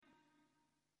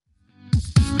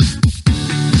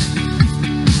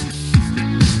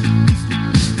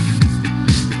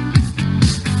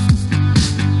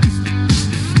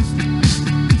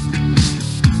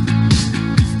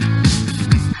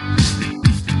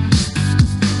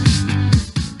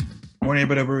Morning,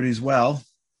 everybody. Everybody's well.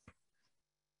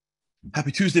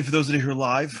 Happy Tuesday for those that are here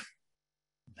live.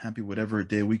 Happy whatever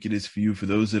day, week it is for you. For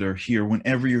those that are here,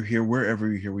 whenever you're here, wherever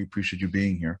you're here, we appreciate you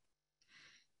being here.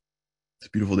 It's a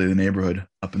beautiful day in the neighborhood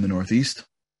up in the Northeast.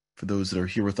 For those that are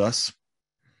here with us,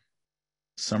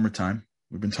 summertime.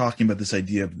 We've been talking about this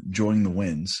idea of enjoying the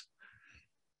wins.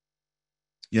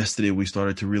 Yesterday, we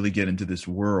started to really get into this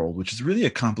world, which is really a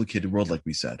complicated world, like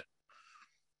we said.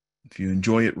 If you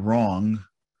enjoy it wrong,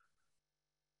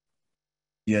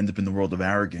 you end up in the world of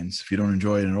arrogance. If you don't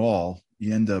enjoy it at all,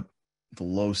 you end up with a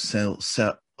low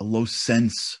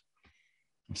sense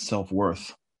of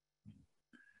self-worth.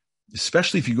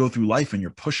 Especially if you go through life and you're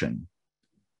pushing.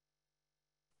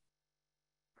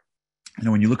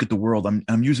 When you look at the world,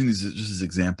 I'm using these just as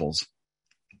examples,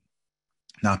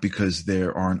 not because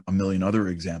there aren't a million other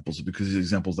examples, but because these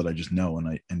examples that I just know,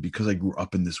 and because I grew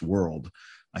up in this world,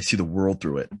 I see the world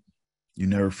through it. You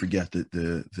never forget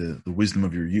the wisdom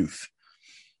of your youth.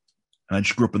 And I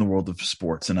just grew up in the world of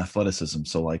sports and athleticism.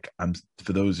 So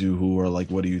for those of you who are like,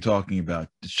 what are you talking about?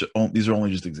 These are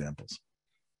only just examples.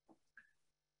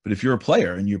 But if you're a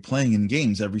player and you're playing in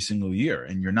games every single year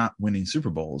and you're not winning Super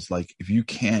Bowls, like if you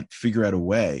can't figure out a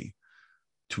way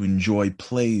to enjoy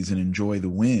plays and enjoy the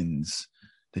wins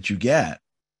that you get,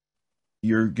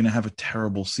 you're going to have a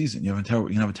terrible season. You're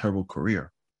going to have a terrible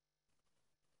career.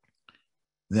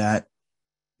 That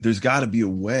there's got to be a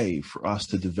way for us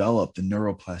to develop the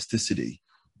neuroplasticity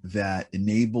that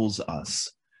enables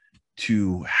us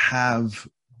to have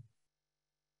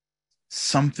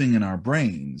something in our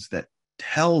brains that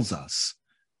tells us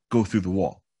go through the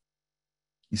wall.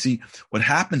 You see, what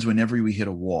happens whenever we hit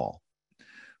a wall,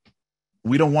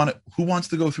 we don't want to, who wants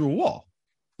to go through a wall?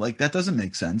 Like, that doesn't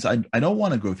make sense. I don't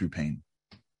want to go through pain.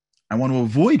 I want to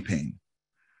avoid pain.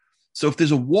 So if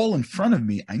there's a wall in front of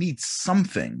me, I need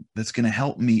something that's going to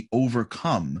help me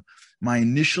overcome my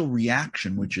initial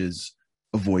reaction, which is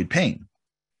avoid pain.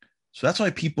 So that's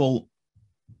why people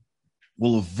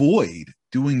will avoid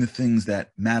doing the things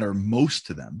that matter most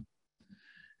to them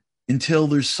until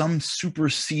there's some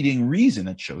superseding reason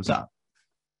that shows up.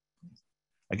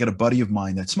 I got a buddy of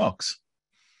mine that smokes.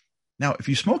 Now, if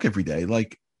you smoke every day,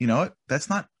 that's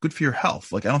not good for your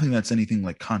health. I don't think that's anything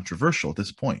controversial at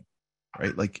this point,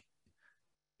 right?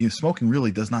 Smoking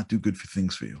really does not do good for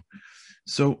things for you.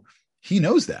 So he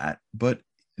knows that, but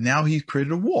now he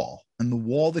created a wall. And the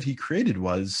wall that he created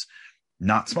was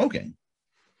not smoking.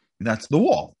 That's the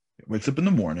wall. He wakes up in the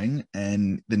morning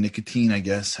and the nicotine, I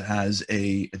guess, has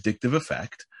a addictive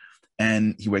effect.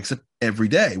 And he wakes up every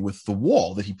day with the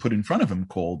wall that he put in front of him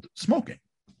called smoking.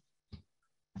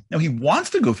 Now he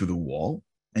wants to go through the wall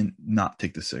and not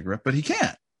take the cigarette, but he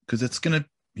can't because it's going to,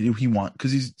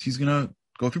 because he's going to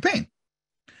go through pain.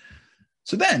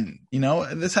 So then,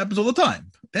 this happens all the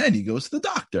time. Then he goes to the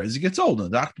doctor as he gets older. The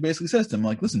doctor basically says to him,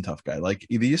 listen, tough guy,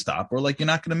 either you stop or you're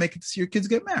not going to make it to see your kids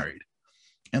get married.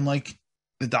 And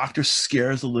the doctor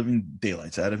scares the living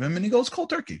daylights out of him and he goes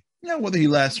cold turkey. Whether he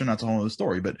lasts or not is a whole other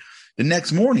story. But the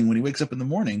next morning, when he wakes up in the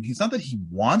morning, it's not that he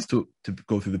wants to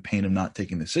go through the pain of not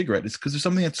taking the cigarette. It's because there's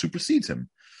something that supersedes him,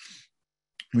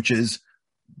 which is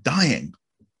dying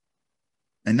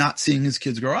and not seeing his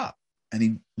kids grow up. And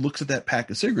he looks at that pack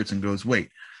of cigarettes and goes,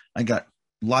 wait, I got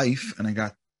life and I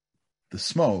got the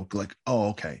smoke.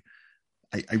 Oh, okay.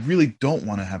 I really don't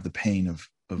want to have the pain of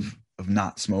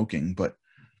not smoking, but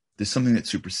there's something that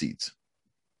supersedes.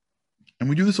 And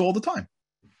we do this all the time.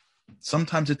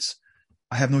 Sometimes it's,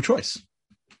 I have no choice.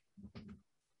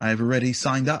 I have already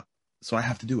signed up, so I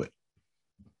have to do it.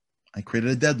 I created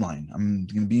a deadline. I'm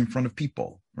going to be in front of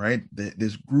people, right?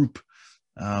 This group,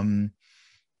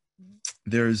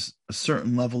 there's a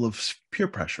certain level of peer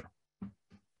pressure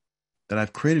that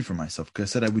I've created for myself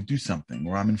because I said I would do something,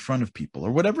 or I'm in front of people,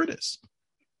 or whatever it is.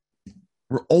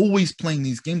 We're always playing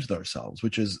these games with ourselves,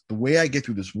 which is the way I get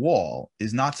through this wall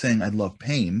is not saying I love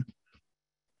pain,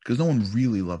 because no one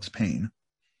really loves pain.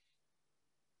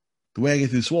 The way I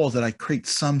get through this wall is that I create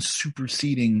some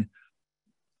superseding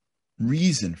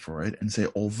reason for it and say,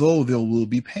 although there will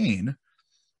be pain,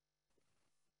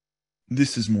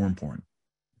 this is more important.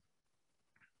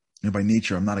 By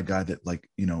nature, I'm not a guy that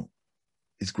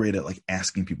is great at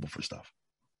asking people for stuff.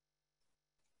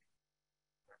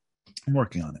 I'm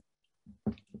working on it.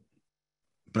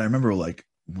 But I remember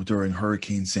during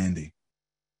Hurricane Sandy,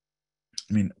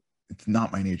 it's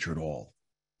not my nature at all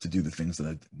to do the things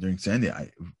that during Sandy,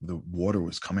 the water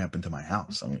was coming up into my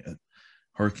house.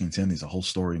 Hurricane Sandy is a whole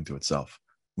story into itself.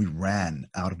 We ran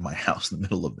out of my house in the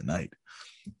middle of the night.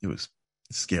 It was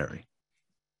scary.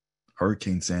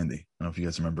 Hurricane Sandy. I don't know if you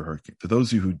guys remember Hurricane. For those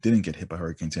of you who didn't get hit by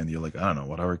Hurricane Sandy, you're like, I don't know,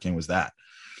 what hurricane was that?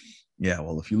 Yeah,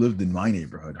 well, if you lived in my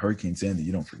neighborhood, Hurricane Sandy,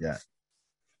 you don't forget.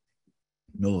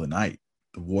 Middle of the night,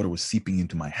 the water was seeping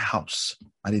into my house.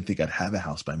 I didn't think I'd have a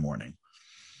house by morning.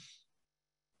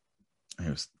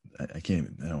 I can't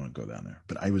even, I don't want to go down there.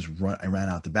 But I ran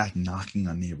out the back knocking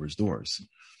on neighbors' doors,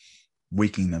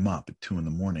 waking them up at 2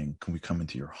 a.m. Can we come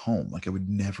into your home? Like, I would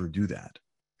never do that,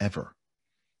 ever.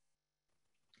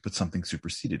 But something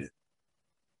superseded it.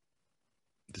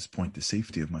 At this point, the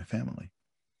safety of my family.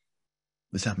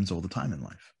 This happens all the time in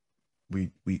life.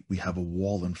 We have a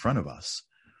wall in front of us.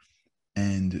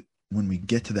 And when we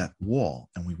get to that wall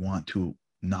and we want to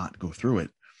not go through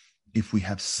it, if we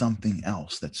have something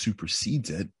else that supersedes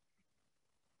it,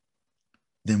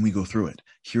 then we go through it.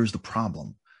 Here's the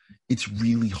problem. It's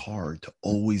really hard to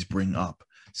always bring up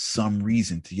some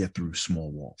reason to get through small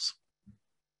walls.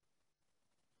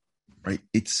 Right?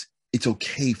 It's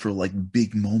okay for like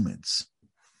big moments,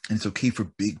 and it's okay for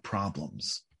big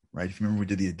problems. Right? If you remember, we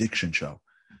did the addiction show,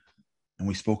 and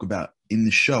we spoke about in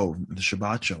the show, the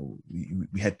Shabbat show,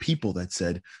 we had people that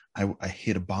said, I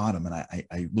hit a bottom, and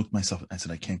I looked myself, and I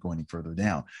said, I can't go any further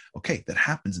down. Okay, that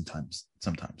happens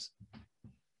sometimes.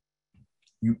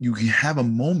 You can have a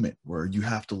moment where you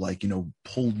have to, like,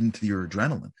 pulled into your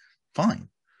adrenaline. Fine.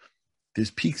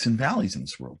 There's peaks and valleys in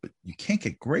this world, but you can't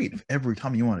get great if every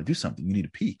time you want to do something, you need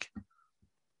a peak.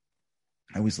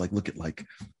 I always look at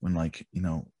when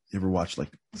you ever watch,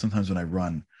 sometimes when I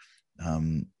run,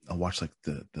 I'll watch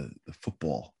the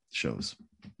football shows,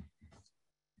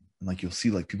 and you'll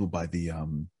see people by the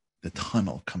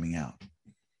tunnel coming out,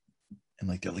 and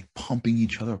they're pumping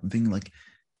each other up. I'm thinking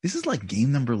this is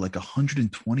game number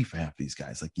 120 for half these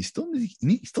guys. You still need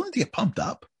to get pumped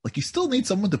up. You still need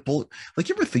someone to pull.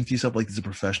 You ever think to yourself, he's a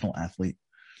professional athlete,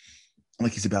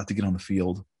 he's about to get on the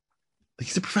field.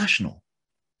 He's a professional.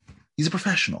 He's a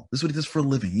professional. This is what he does for a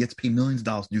living. He gets paid millions of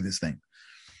dollars to do this thing.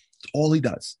 It's all he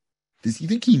does. Does you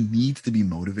think he needs to be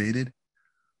motivated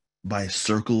by a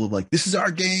circle of this is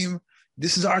our game,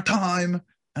 this is our time?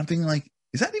 I'm thinking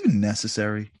is that even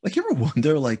necessary? You ever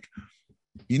wonder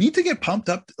you need to get pumped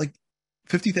up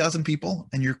 50,000 people,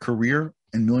 and your career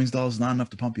and millions of dollars is not enough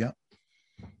to pump you up?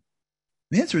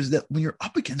 The answer is that when you're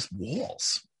up against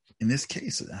walls, in this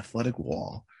case, an athletic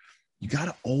wall, you got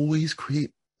to always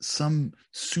create some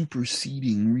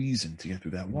superseding reason to get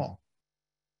through that wall.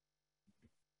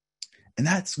 And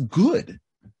that's good,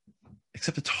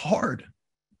 except it's hard.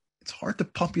 It's hard to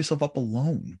pump yourself up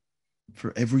alone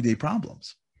for everyday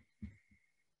problems.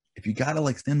 If you got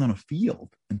to stand on a field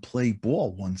and play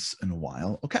ball once in a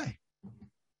while, okay.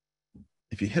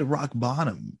 If you hit a rock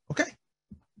bottom, okay.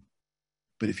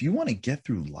 But if you want to get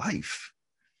through life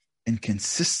and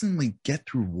consistently get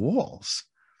through walls,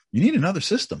 you need another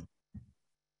system.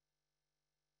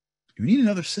 You need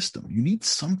another system. You need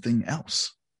something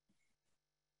else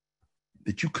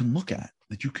that you can look at,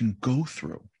 that you can go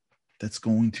through, that's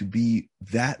going to be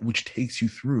that which takes you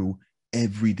through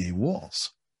everyday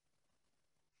walls.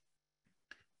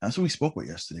 That's what we spoke about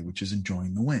yesterday, which is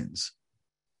enjoying the wins.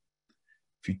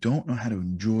 If you don't know how to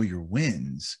enjoy your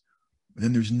wins,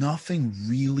 then there's nothing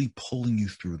really pulling you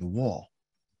through the wall.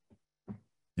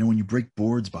 When you break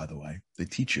boards, by the way, they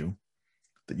teach you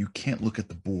that you can't look at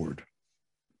the board.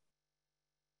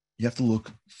 You have to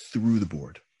look through the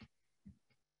board.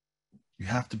 You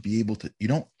have to be able to, you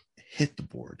don't hit the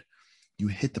board. You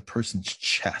hit the person's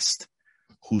chest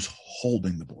who's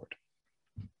holding the board.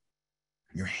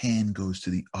 Your hand goes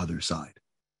to the other side.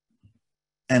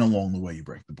 And along the way, you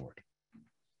break the board.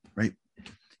 Right?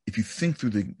 If you think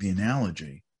through the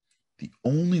analogy, the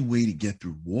only way to get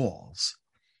through walls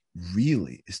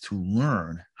really is to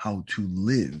learn how to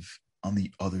live on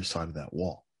the other side of that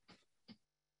wall.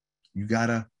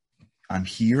 I'm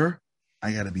here,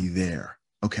 I gotta be there.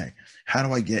 Okay, how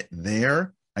do I get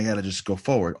there? I gotta just go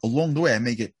forward. Along the way, I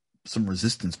may get some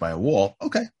resistance by a wall.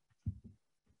 Okay.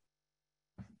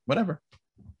 Whatever.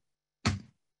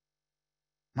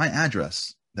 My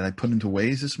address that I put into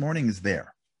Waze this morning is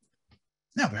there.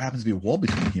 Now, there happens to be a wall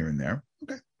between here and there.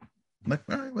 Okay. I'm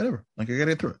all right, whatever. I gotta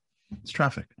get through it. It's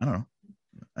traffic. I don't know.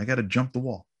 I gotta jump the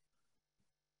wall.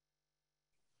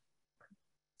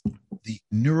 The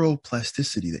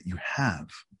neuroplasticity that you have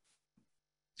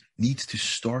needs to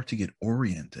start to get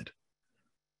oriented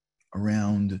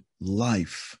around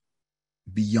life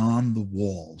beyond the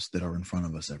walls that are in front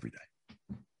of us every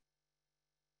day.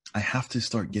 I have to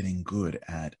start getting good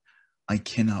at, I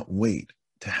cannot wait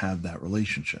to have that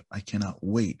relationship. I cannot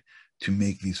wait to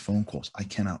make these phone calls. I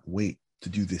cannot wait to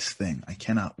do this thing. I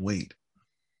cannot wait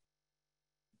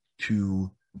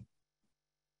to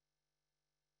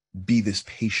be this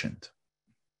patient,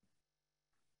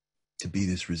 to be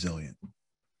this resilient.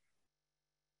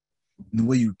 And the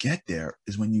way you get there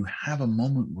is when you have a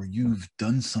moment where you've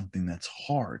done something that's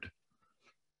hard.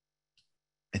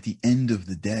 At the end of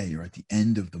the day, or at the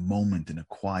end of the moment, in a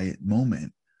quiet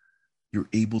moment, you're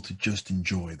able to just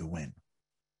enjoy the win.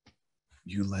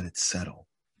 You let it settle.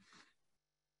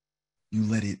 You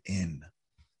let it in.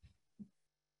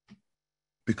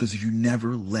 Because if you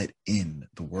never let in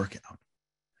the workout,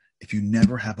 if you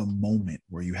never have a moment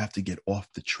where you have to get off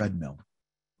the treadmill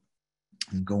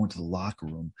and go into the locker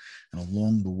room, and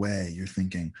along the way you're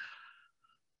thinking,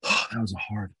 oh, that was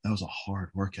a hard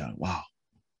workout. Wow.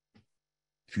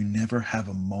 If you never have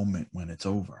a moment when it's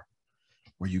over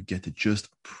where you get to just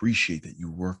appreciate that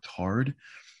you worked hard,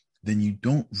 then you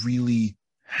don't really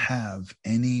have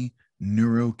any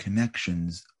neuro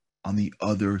connections on the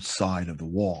other side of the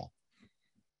wall.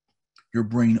 Your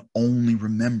brain only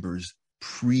remembers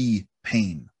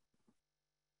pre-pain.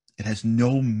 It has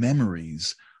no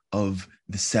memories of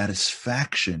the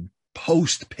satisfaction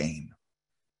post-pain.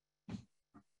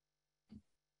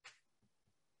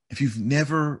 If you've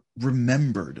never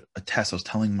remembered a test, I was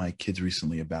telling my kids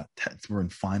recently about tests. We're in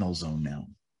final zone now.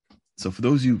 So for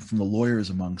those of you from the lawyers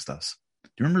amongst us,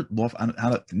 do you remember law?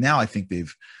 Now I think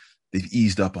they've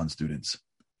eased up on students.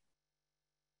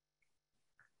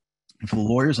 And for the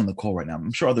lawyers on the call right now,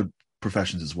 I'm sure other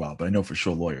professions as well, but I know for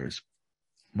sure lawyers,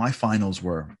 my finals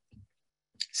were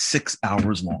 6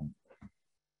 hours long.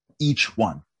 Each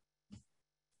one.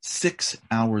 6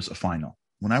 hours a final.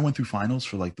 When I went through finals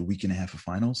for like the week and a half of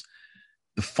finals,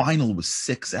 the final was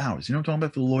 6 hours. You know what I'm talking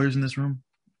about for the lawyers in this room?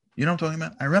 You know what I'm talking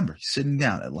about? I remember sitting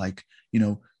down at like,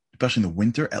 especially in the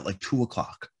winter at like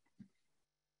 2:00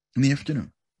 in the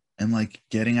afternoon and like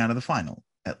getting out of the final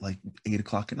at like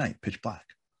 8:00 at night, pitch black.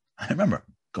 I remember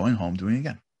going home, doing it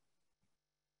again.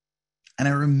 And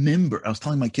I remember I was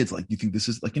telling my kids, like, you think this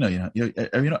is like,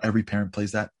 every parent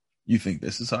plays that. You think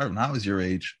this is hard when I was your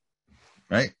age,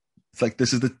 right? It's like,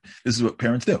 this is what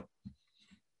parents do.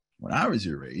 When I was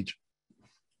your age,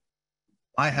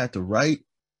 I had to write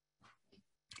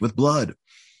with blood.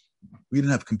 We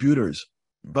didn't have computers.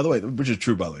 By the way, which is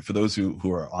true, by the way, for those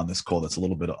who are on this call, that's a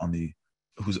little bit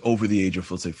who's over the age of,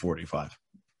 let's say, 45.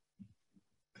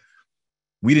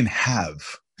 We didn't have,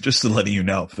 just to letting you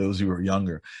know, for those who are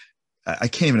younger, I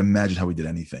can't even imagine how we did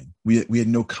anything. We had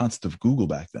no concept of Google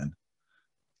back then.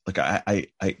 Like I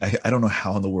don't know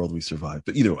how in the world we survived,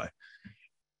 but either way.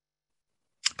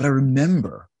 But I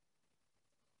remember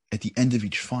at the end of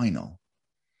each final,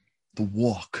 the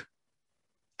walk.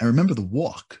 I remember the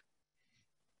walk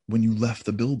when you left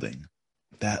the building,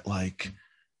 that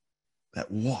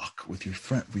walk with your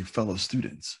fellow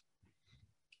students,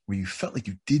 where you felt like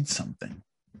you did something.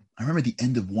 I remember the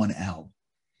end of 1L,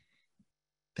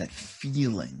 that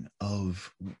feeling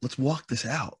of, let's walk this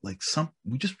out. Like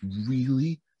we just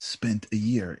really spent a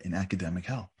year in academic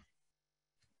hell.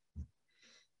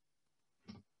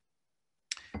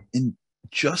 And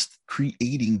just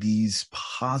creating these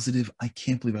positive, I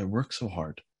can't believe I worked so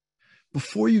hard.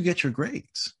 Before you get your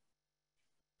grades,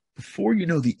 before you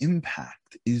know the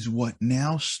impact, is what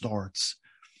now starts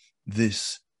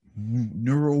this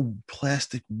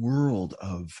neuroplastic world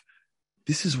of,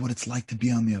 this is what it's like to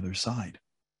be on the other side.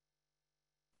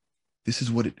 This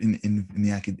is what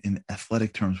in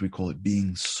athletic terms we call it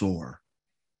being sore.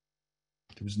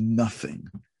 There was nothing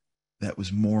that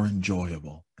was more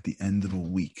enjoyable at the end of a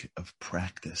week of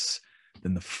practice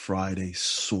than the Friday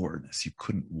soreness. You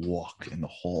couldn't walk in the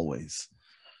hallways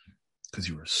because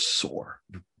you were sore.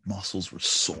 Your muscles were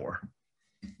sore.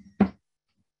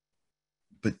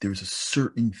 But there's a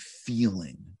certain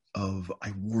feeling of,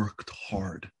 I worked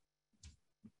hard.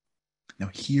 Now,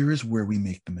 here is where we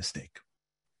make the mistake.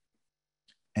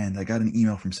 And I got an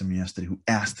email from someone yesterday who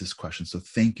asked this question. So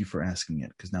thank you for asking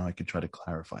it, because now I can try to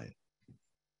clarify it.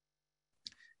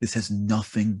 This has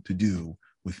nothing to do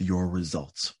with your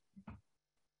results.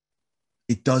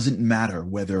 It doesn't matter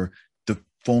whether the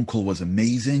phone call was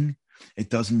amazing. It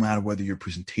doesn't matter whether your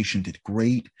presentation did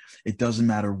great. It doesn't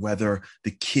matter whether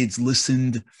the kids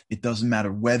listened. It doesn't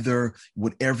matter whether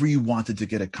whatever you wanted to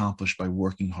get accomplished by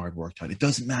working hard, worked hard. It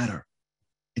doesn't matter.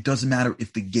 It doesn't matter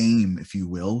if the game, if you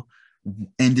will,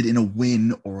 ended in a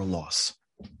win or a loss.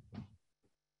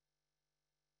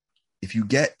 If you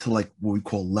get to like what we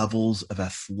call levels of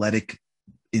athletic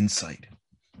insight,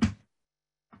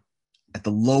 at the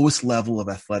lowest level of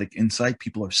athletic insight,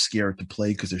 people are scared to play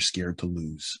because they're scared to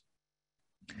lose.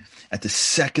 At the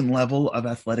second level of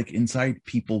athletic insight,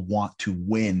 people want to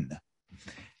win.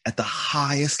 At the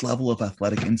highest level of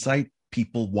athletic insight,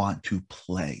 people want to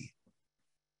play.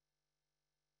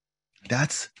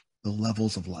 That's the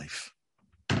levels of life.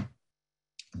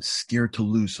 I'm scared to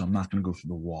lose, so I'm not going to go through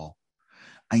the wall.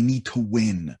 I need to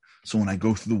win. So when I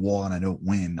go through the wall and I don't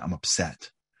win, I'm upset.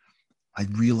 I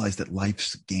realize that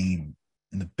life's a game,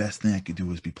 and the best thing I could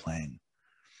do is be playing.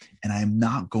 And I am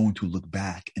not going to look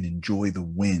back and enjoy the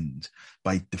wins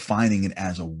by defining it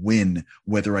as a win,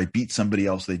 whether I beat somebody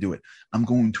else, they do it. I'm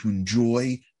going to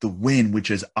enjoy the win,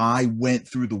 which is I went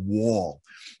through the wall,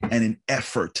 and an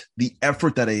effort, the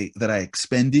effort that I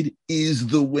expended is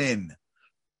the win.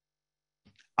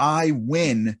 I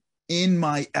win in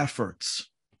my efforts,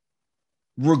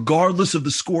 regardless of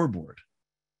the scoreboard.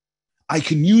 I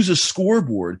can use a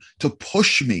scoreboard to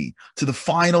push me to the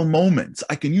final moments.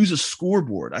 I can use a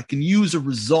scoreboard. I can use a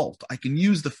result. I can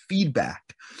use the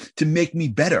feedback to make me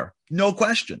better. No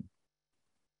question.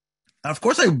 Now, of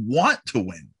course, I want to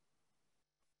win.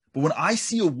 But when I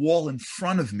see a wall in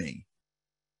front of me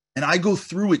and I go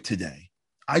through it today,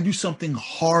 I do something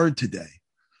hard today,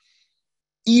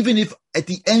 even if at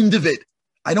the end of it,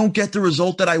 I don't get the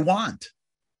result that I want.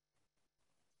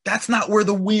 That's not where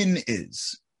the win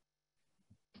is.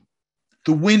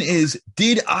 The win is,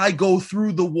 did I go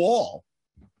through the wall?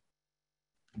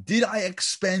 Did I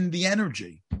expend the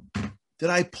energy?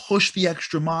 Did I push the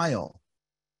extra mile?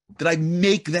 Did I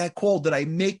make that call? Did I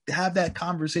have that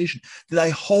conversation? Did I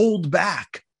hold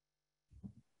back?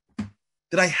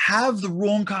 Did I have the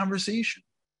wrong conversation?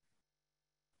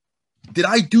 Did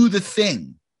I do the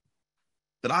thing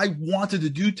that I wanted to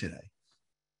do today?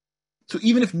 So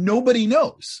even if nobody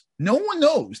knows, no one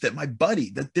knows that my buddy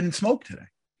that didn't smoke today.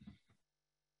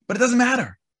 But it doesn't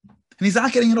matter. And he's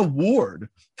not getting an award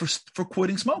for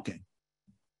quitting smoking.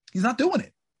 He's not doing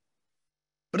it.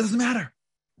 But it doesn't matter.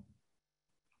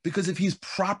 Because if he's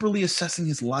properly assessing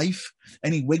his life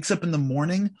and he wakes up in the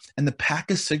morning and the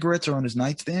pack of cigarettes are on his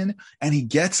nightstand and he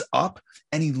gets up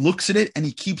and he looks at it and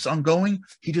he keeps on going,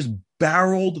 he just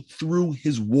barreled through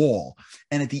his wall.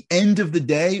 And at the end of the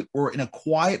day, or in a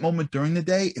quiet moment during the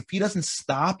day, if he doesn't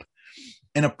stop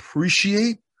and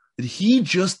appreciate that he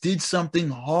just did something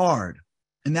hard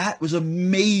and that was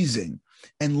amazing,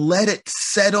 and let it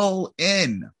settle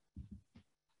in.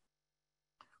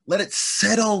 Let it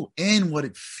settle in what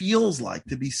it feels like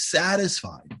to be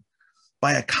satisfied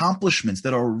by accomplishments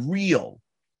that are real.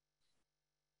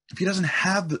 If he doesn't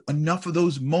have enough of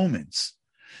those moments,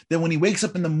 then when he wakes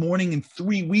up in the morning in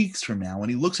 3 weeks from now, when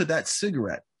he looks at that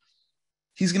cigarette,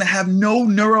 he's going to have no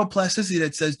neuroplasticity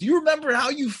that says, do you remember how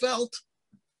you felt?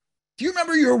 Do you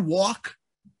remember your walk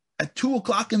at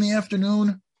 2:00 in the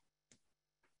afternoon,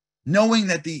 knowing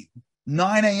that the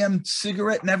 9 a.m.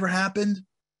 cigarette never happened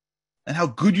and how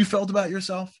good you felt about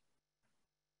yourself?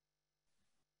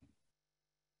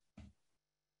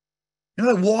 You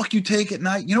know that walk you take at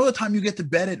night? You know the time you get to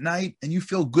bed at night and you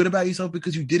feel good about yourself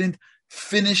because you didn't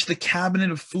finish the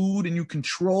cabinet of food and you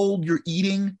controlled your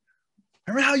eating?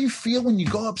 Remember how you feel when you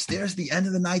go upstairs at the end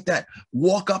of the night, that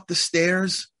walk up the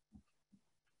stairs?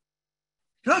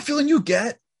 You know that feeling you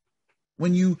get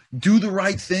when you do the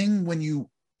right thing, when you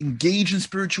engage in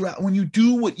spirituality, when you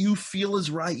do what you feel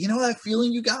is right? You know that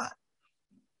feeling you got?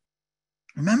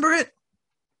 Remember it?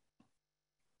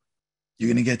 You're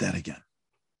going to get that again.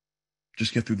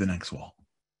 Just get through the next wall.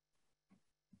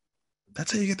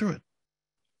 That's how you get through it.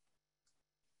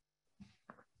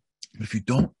 But if you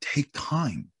don't take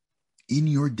time in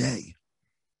your day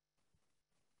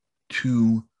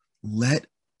to let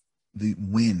the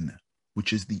win,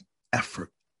 which is the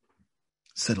effort,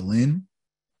 settle in,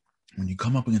 when you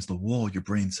come up against the wall, your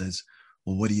brain says,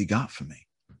 well, what do you got for me?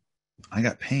 I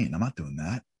got pain. I'm not doing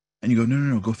that. And you go,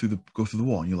 no, go through the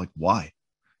wall. And you're like, why?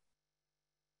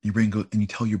 Your brain goes, and you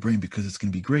tell your brain, because it's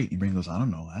going to be great. Your brain goes, I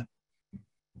don't know that.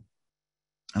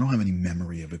 I don't have any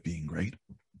memory of it being great.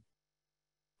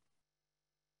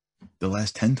 The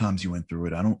last 10 times you went through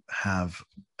it, I don't have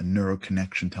a neural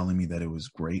connection telling me that it was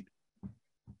great.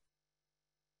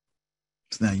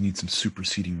 So now you need some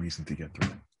superseding reason to get through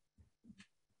it.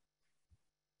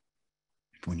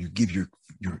 When you give your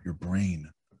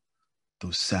brain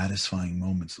those satisfying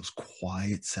moments, those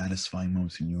quiet, satisfying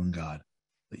moments in you and God,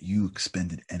 that you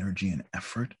expended energy and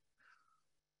effort,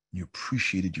 you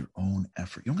appreciated your own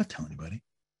effort. You don't got to tell anybody.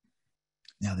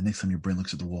 Now, the next time your brain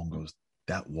looks at the wall and goes,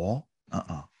 that wall?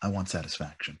 I want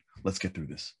satisfaction. Let's get through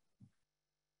this.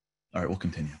 All right, we'll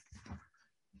continue.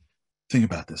 Think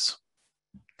about this.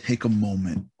 Take a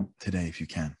moment today, if you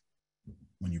can,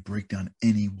 when you break down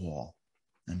any wall,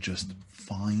 and just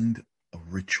find a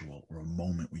ritual or a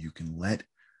moment where you can let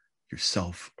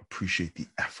yourself appreciate the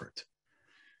effort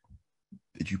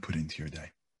that you put into your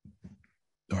day.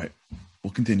 All right,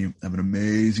 we'll continue. Have an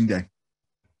amazing day.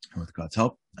 And with God's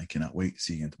help, I cannot wait.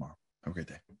 See you again tomorrow. Have a great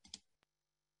day.